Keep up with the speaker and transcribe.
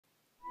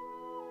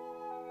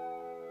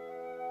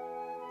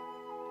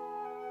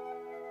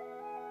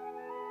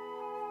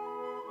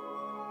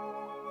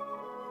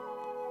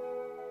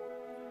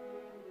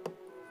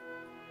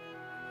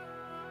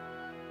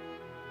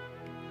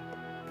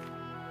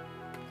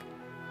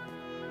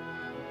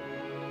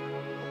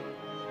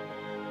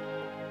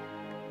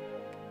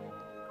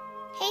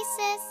Hi,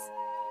 sis.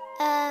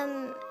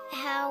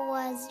 How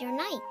was your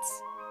night?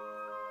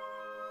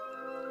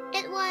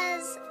 It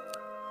was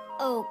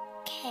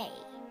okay.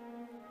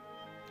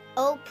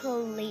 Oh,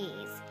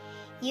 please.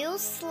 You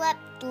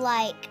slept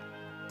like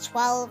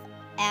 12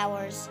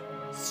 hours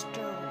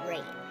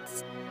straight.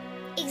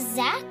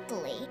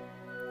 Exactly.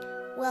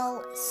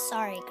 Well,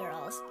 sorry,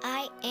 girls.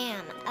 I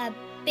am a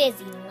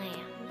busy lamb.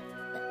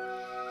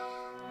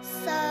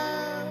 So,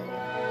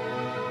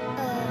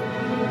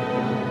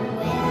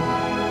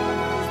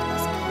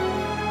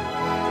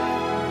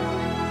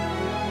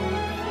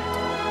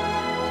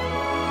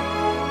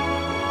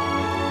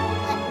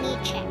 let me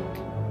check.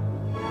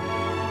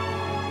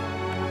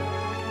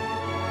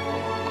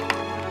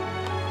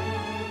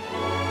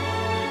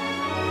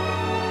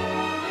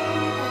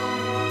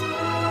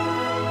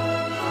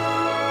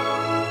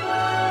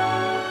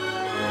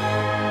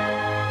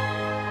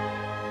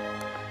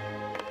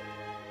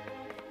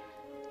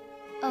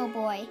 Oh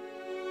boy.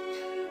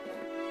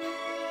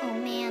 Oh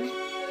man.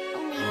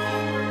 Only a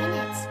few more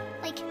minutes.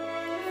 Like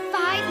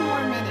 5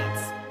 more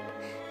minutes.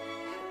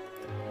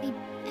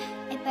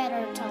 I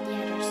better tell the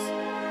others.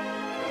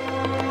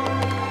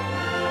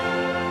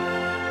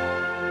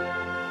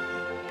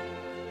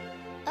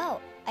 Oh,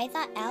 I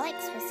thought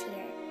Alex was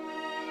here.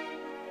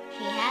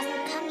 She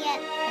hasn't come yet,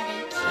 but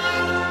I can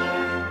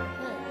hear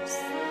hers.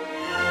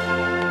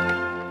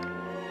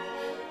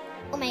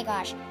 Oh my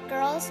gosh,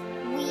 girls,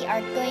 we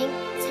are going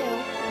to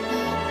be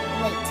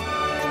late.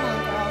 Come on,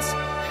 girls.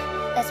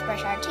 Let's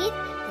brush our teeth,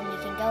 then we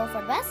can go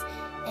for the bus,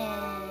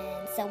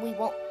 and so we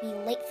won't be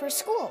late for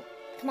school.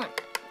 Come on.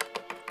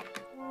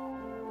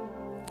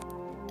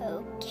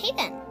 Okay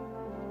then.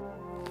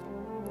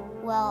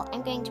 Well,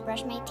 I'm going to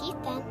brush my teeth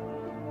then.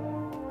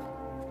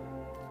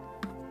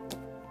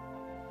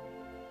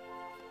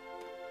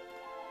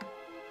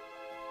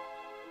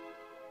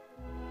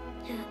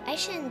 I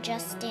shouldn't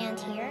just stand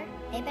here.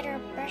 I better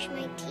brush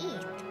my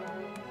teeth.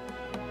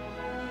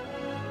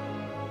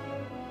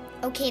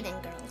 Okay then,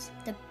 girls.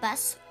 The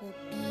bus will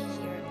be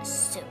here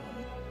soon.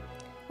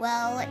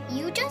 Well,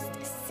 you just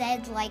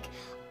said like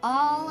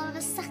all of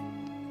a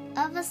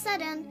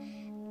sudden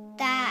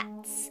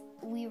that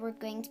we were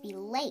going to be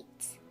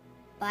late,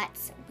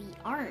 but we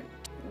aren't.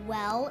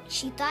 Well,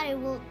 she thought it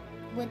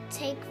would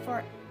take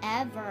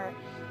forever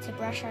to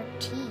brush our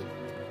teeth.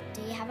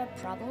 Do you have a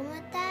problem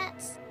with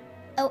that?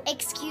 Oh,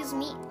 excuse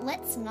me,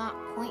 let's not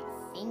point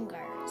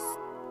fingers.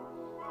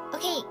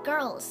 Okay,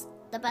 girls,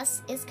 the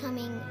bus is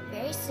coming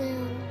very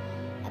soon.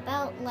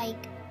 About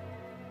like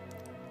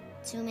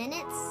 2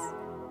 minutes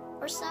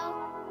or so.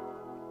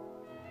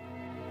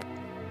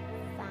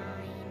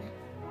 Fine.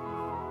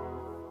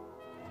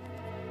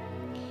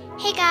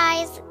 Hey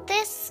guys,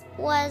 this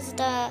was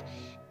the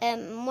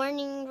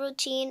morning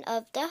routine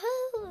of the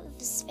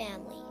Hooves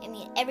family. I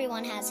mean,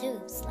 everyone has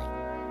hooves, like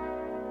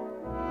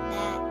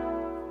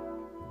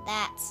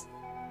that,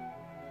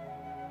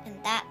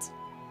 and that.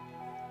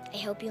 I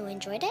hope you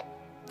enjoyed it.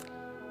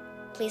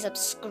 Please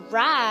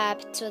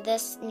subscribe to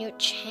this new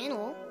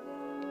channel,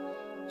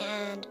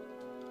 and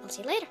I'll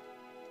see you later.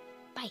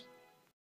 Bye.